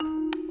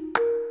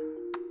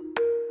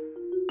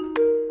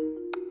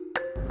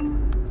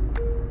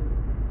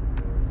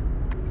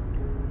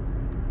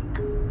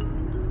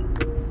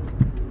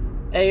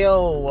Hey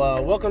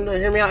yo, welcome to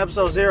Hear Me Out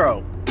episode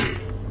 0.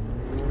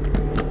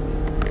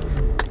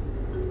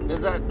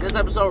 This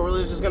episode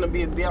really is just gonna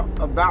be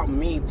about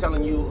me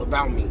telling you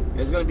about me.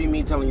 It's gonna be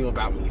me telling you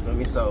about me. You feel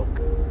me? So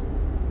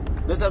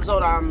this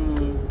episode,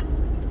 I'm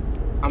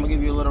gonna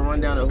give you a little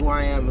rundown of who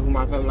I am and who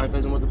my family life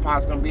is and what the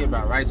pod's gonna be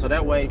about, right? So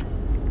that way,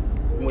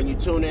 when you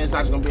tune in, it's not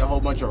just gonna be a whole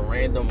bunch of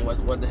random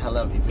what the hell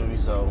ever. You feel me?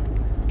 So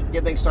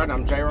get things started.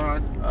 I'm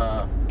J-Ron,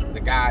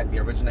 the guy, the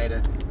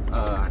originator.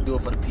 I do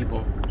it for the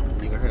people.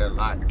 You can hear that a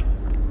lot.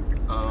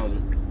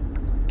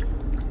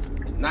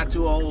 Not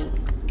too old.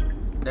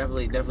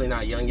 Definitely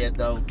not young yet,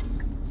 though.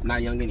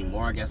 Not young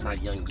anymore. I guess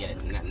not young yet.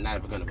 Not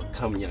ever gonna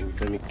become young. You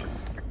feel me?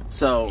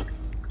 So,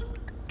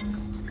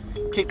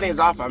 kick things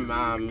off. I'm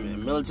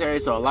in military,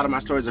 so a lot of my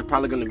stories are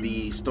probably gonna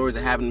be stories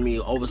that happened to me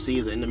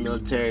overseas or in the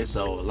military.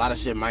 So a lot of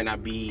shit might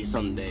not be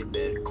something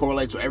that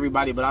correlates with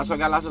everybody, but I also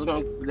got lots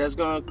that's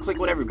gonna click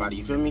with everybody.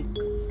 You feel me?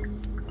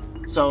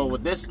 So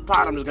with this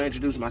pod, I'm just going to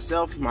introduce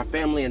myself, my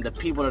family, and the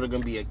people that are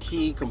going to be a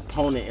key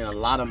component in a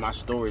lot of my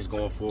stories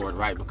going forward,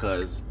 right?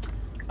 Because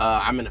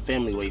I'm in a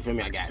family way, you feel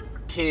me? I got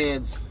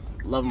kids,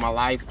 love my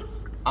life,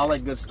 all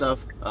that good stuff,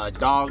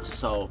 dogs.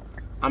 So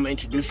I'm going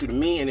to introduce you to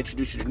me and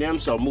introduce you to them.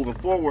 So moving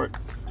forward,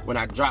 when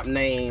I drop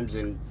names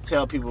and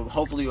tell people,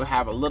 hopefully you'll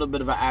have a little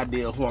bit of an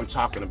idea of who I'm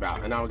talking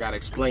about. And I don't got to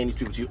explain these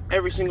people to you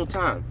every single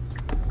time.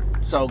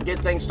 So get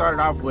things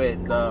started off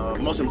with the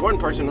most important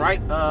person,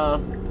 right?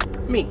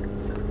 Me.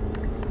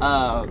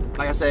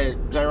 Like I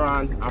said,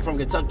 J-Ron, I'm from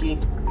Kentucky.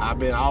 I've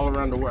been all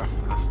around the world,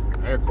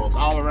 air quotes,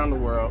 all around the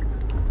world,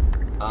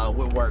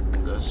 with work,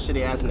 the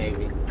shitty ass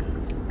Navy.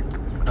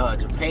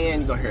 Japan,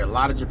 you're gonna hear a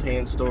lot of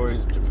Japan stories,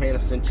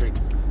 Japan-centric.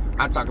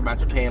 I talk about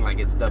Japan like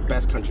it's the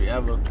best country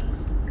ever.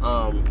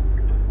 I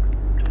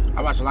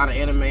watch a lot of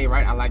anime,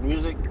 right? I like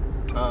music.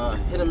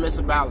 Hit or miss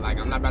about, like,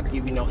 I'm not about to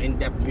give you no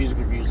in-depth music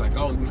reviews, like,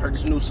 oh, you heard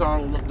this new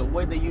song, look, the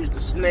way they use the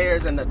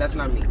snares, and that's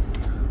not me.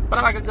 But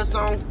I like a good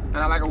song, and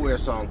I like a weird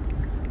song.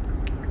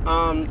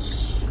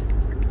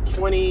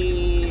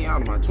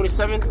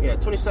 27? Yeah,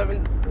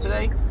 27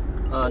 today.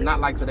 Not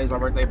like today's my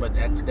birthday, but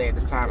today at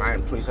this time I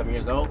am 27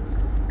 years old.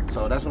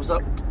 So that's what's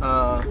up.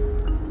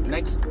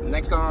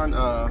 Next on,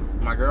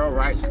 my girl,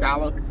 right,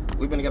 Skylar.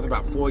 We've been together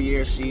about 4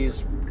 years.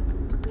 She's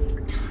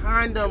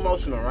kind of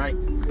emotional, right?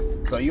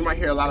 So you might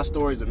hear a lot of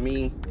stories of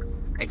me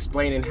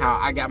explaining how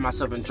I got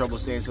myself in trouble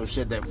saying some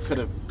shit that could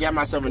have got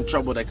myself in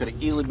trouble that could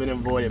have easily been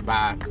avoided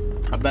by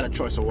a better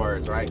choice of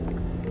words, right?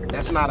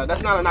 That's not a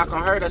knock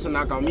on her. That's a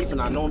knock on me for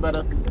not knowing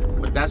better.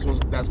 But that's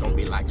what that's gonna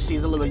be like.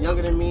 She's a little bit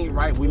younger than me,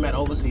 right? We met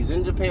overseas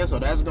in Japan, so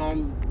that's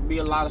gonna be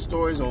a lot of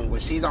stories. And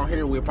when she's on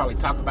here, we'll probably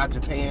talk about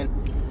Japan.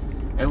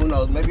 And who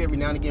knows? Maybe every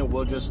now and again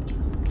we'll just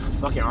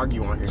fucking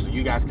argue on here, so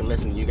you guys can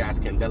listen. You guys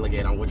can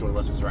delegate on which one of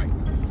us is right.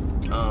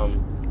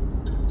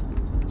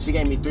 She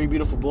gave me 3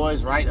 beautiful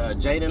boys, right?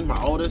 Jaden,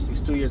 my oldest,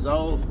 he's 2 years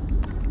old.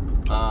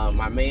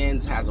 My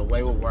man's has a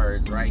way with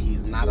words, right?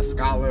 He's not a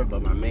scholar,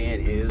 but my man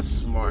is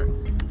smart.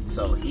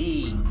 So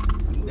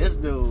this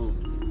dude,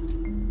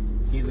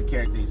 he's a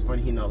character. He's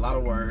funny. He knows a lot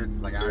of words.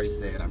 Like I already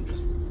said, I'm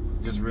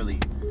just really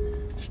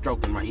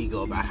stroking my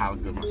ego about how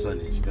good my son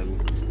is. You feel me?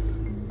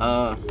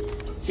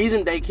 He's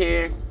in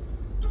daycare.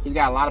 He's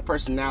got a lot of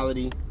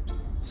personality.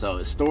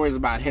 So stories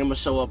about him will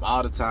show up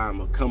all the time,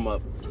 will come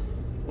up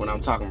when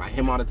I'm talking about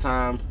him all the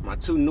time. My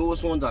 2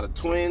 newest ones are the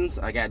twins.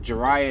 I got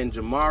Jariah and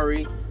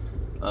Jamari.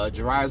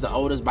 Jariah's the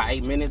oldest by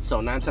 8 minutes. So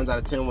 9 times out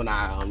of 10 when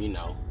I,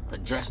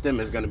 address them,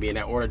 is going to be in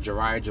that order,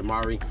 Jariah,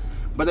 Jamari.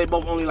 But they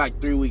both only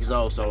like 3 weeks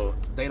old, so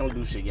they don't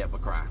do shit yet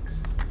but cry.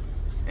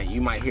 And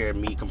you might hear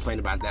me complain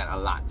about that a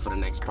lot for the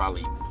next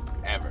probably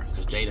ever,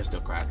 because Jada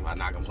still cries a lot,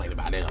 and I complain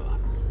about it a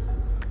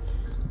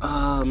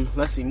lot.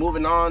 Let's see,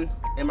 moving on.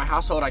 In my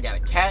household, I got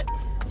a cat.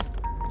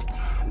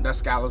 That's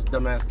Skylar's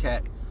dumbass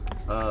cat.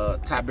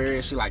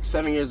 Tiberius, she like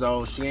 7 years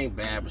old. She ain't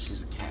bad, but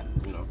she's a cat.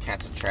 You know,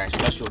 cats are trash.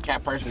 Unless you're a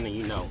cat person, then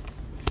you know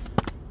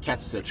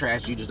cats are still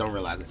trash, you just don't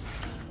realize it.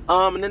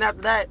 And then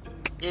after that,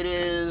 it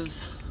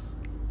is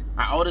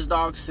our oldest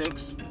dog,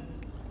 6,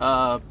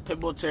 Pit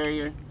Bull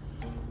Terrier.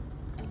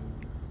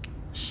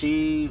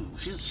 She's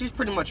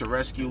pretty much a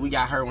rescue. We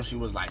got her when she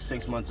was like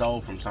 6 months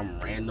old from some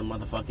random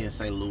motherfucker in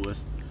St.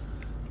 Louis.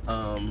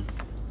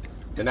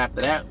 Then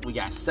after that, we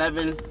got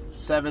 7.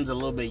 7's a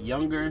little bit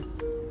younger,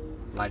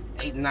 like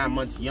 8, 9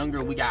 months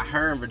younger. We got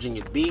her in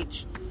Virginia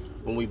Beach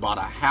when we bought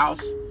our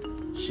house.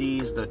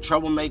 She's the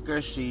troublemaker.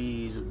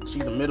 She's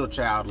a middle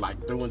child,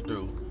 like through and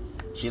through.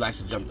 She likes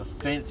to jump the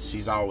fence.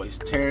 She's always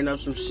tearing up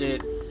some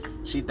shit.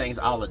 She thinks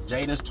all of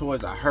Jaden's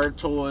toys are her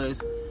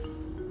toys.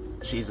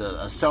 She's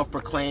a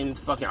self-proclaimed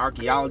fucking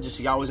archaeologist.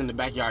 She always in the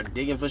backyard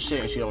digging for shit,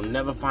 and she don't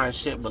never find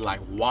shit but like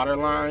water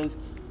lines.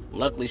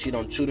 Luckily, she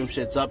don't chew them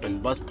shits up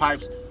and bust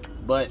pipes,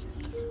 but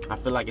I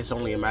feel like it's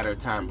only a matter of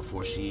time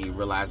before she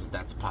realizes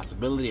that's a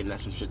possibility and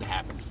that's some shit that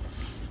happens.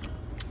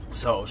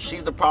 So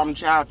she's the problem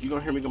child. If you're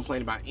gonna hear me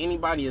complain about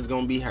anybody, it's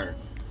gonna be her.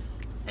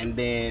 And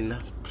then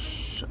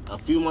a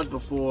few months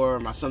before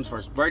my son's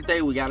first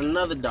birthday, we got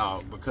another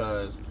dog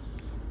because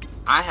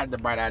I had the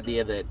bright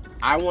idea that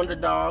I wanted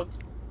a dog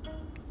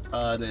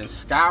Then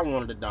Sky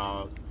wanted a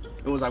dog.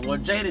 It was like, well,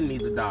 Jaden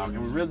needs a dog.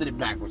 And we really did it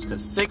backwards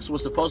because 6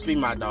 was supposed to be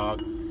my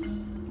dog.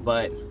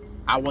 But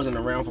I wasn't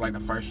around for like the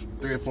first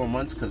 3 or 4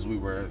 months because we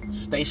were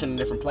stationed in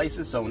different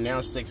places. So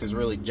now 6 is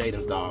really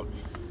Jaden's dog.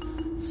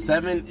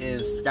 7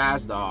 is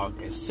Sky's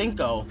dog. And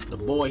Cinco, the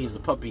boy, he's a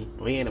puppy.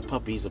 Well, he ain't a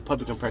puppy. He's a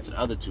puppy compared to the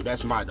other 2.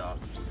 That's my dog.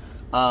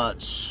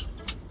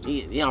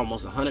 He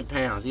almost 100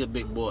 pounds. He a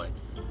big boy.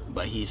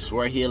 But he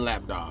swear he a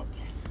lap dog.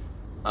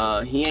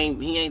 He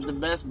ain't the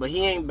best, but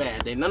he ain't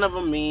bad. None of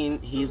them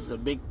mean. He's a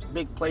big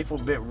playful,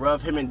 bit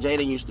rough. Him and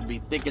Jaden used to be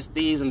thick as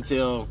thieves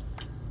until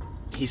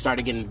he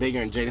started getting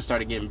bigger and Jaden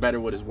started getting better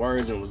with his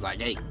words and was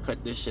like, hey,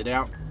 cut this shit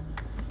out.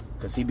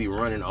 Because he be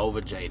running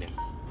over Jaden.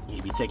 He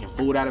be taking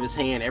food out of his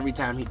hand. Every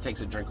time he takes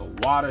a drink of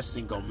water,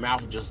 Cinco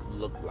mouth just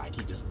looked like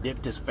he just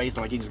dipped his face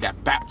like he just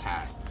got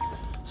baptized.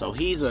 So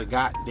he's a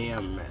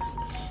goddamn mess.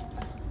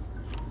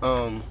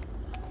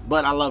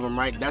 But I love him,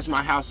 right? That's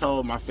my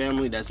household, my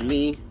family, that's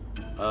me.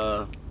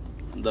 The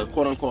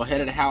quote-unquote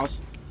head of the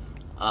house.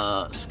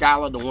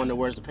 Skylar, the one that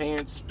wears the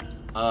pants.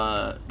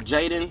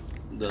 Jaden,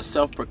 the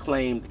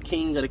self-proclaimed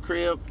king of the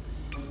crib.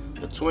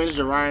 The twins,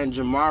 Jariah and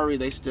Jamari,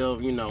 they still,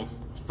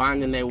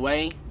 finding their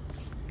way.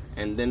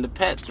 And then the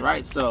pets,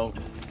 right? So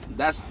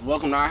that's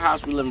welcome to our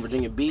house. We live in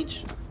Virginia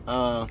Beach.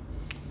 As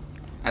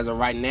of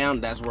right now,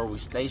 that's where we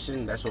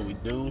stationed. That's what we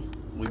do.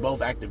 We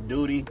both active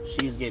duty.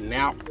 She's getting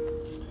out.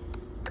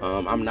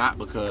 I'm not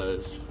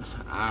because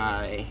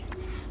I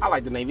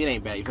like the Navy. It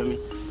ain't bad, you feel me?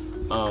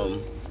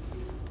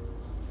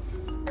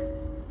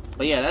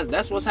 But yeah,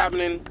 that's what's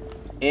happening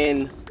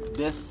in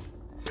this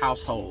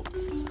household.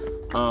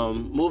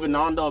 Moving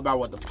on though about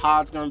what the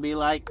pod's gonna be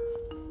like.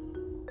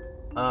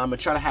 I'm gonna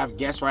try to have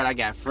guests, right? I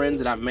got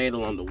friends that I've made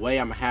along the way.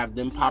 I'm gonna have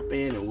them pop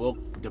in and we'll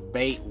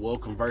debate, we'll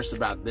converse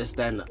about this,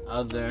 that, and the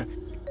other.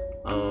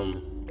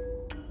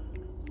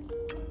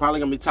 Probably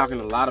gonna be talking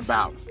a lot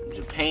about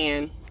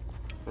Japan,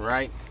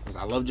 right? Because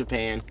I love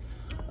Japan.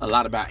 A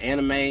lot about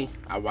anime.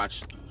 I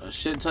watch a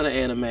shit ton of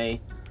anime.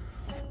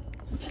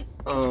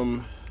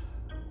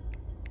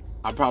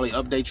 I'll probably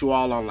update you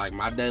all on like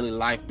my daily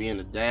life being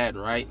a dad,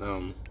 right?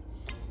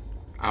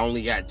 I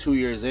only got 2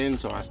 years in,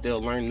 so I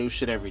still learn new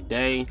shit every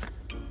day.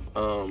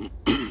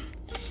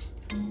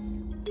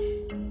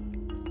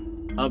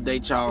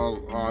 Update y'all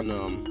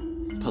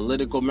on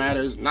political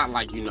matters, not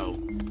like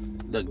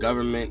the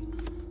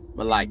government,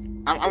 but like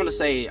I'm gonna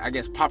say, I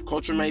guess, pop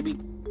culture, maybe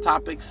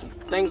topics,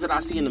 things that I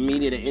see in the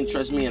media that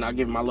interest me, and I'll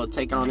give my little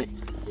take on it.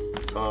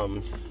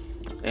 And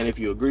if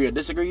you agree or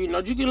disagree, you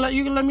can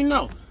let me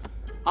know.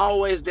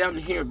 Always down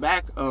to hear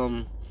back.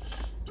 I'm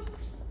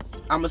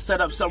gonna set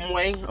up some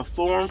way, a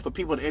forum for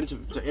people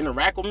to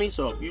interact with me.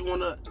 So if you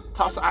wanna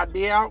toss an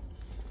idea out,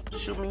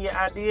 shoot me your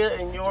idea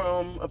and your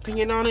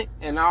opinion on it,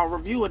 and I'll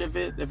review it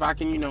if I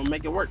can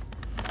make it work.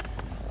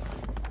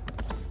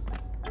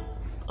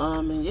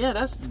 And yeah,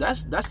 that's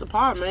the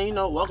pod, man.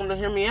 Welcome to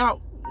Hear Me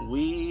Out.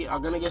 We are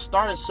gonna get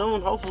started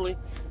soon, hopefully.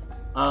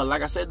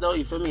 Like I said though,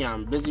 you feel me?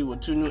 I'm busy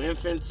with 2 new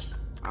infants.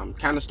 I'm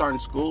kind of starting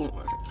school.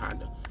 I said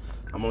kind of.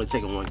 I'm only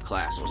taking 1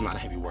 class, so it's not a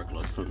heavy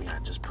workload for me. I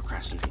just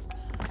procrastinate.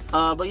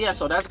 But yeah,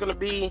 so that's gonna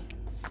be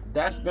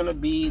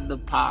the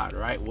pod,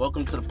 right?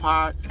 Welcome to the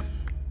pod.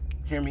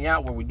 Hear Me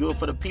Out, where we do it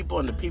for the people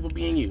and the people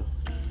being you.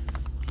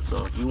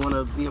 So if you want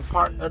to be a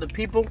part of the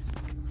people,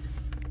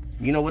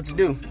 you know what to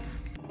do.